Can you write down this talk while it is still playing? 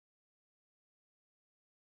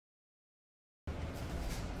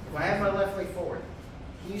I have my left leg forward.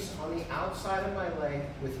 He's on the outside of my leg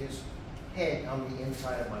with his head on the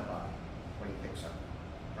inside of my body when he picks up,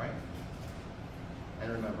 right?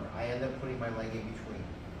 And remember, I end up putting my leg in between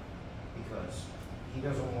because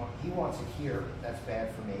he wants it here, that's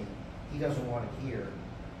bad for me. He doesn't want it here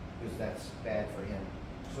because that's bad for him.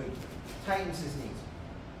 So he tightens his knees,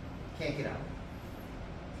 can't get out.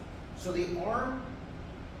 So the arm,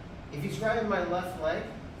 if he's grabbing my left leg,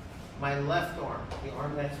 my left arm, the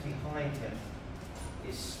arm that's behind him,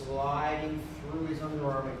 is sliding through his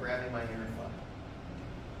underarm and grabbing my inner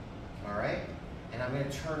thigh. All right? And I'm going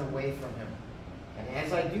to turn away from him. And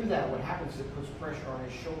as I do that, what happens is it puts pressure on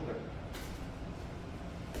his shoulder.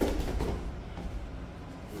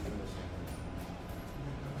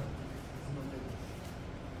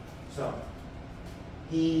 So,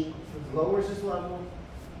 he lowers his level,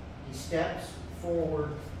 he steps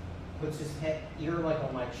forward, puts his ear like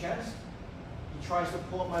on my chest. He tries to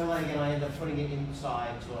pull up my leg and I end up putting it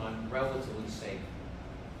inside so I'm relatively safe.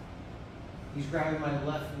 He's grabbing my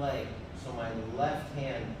left leg, so my left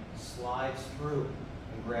hand slides through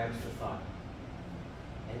and grabs the thigh.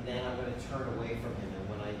 And then I'm going to turn away from him, and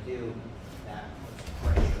when I do, that puts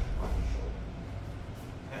pressure on his shoulder.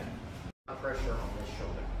 Okay? Not pressure on his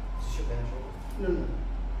shoulder. Is this your bad shoulder? No.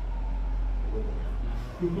 It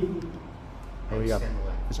will be now. Hurry up.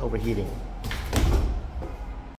 It's overheating.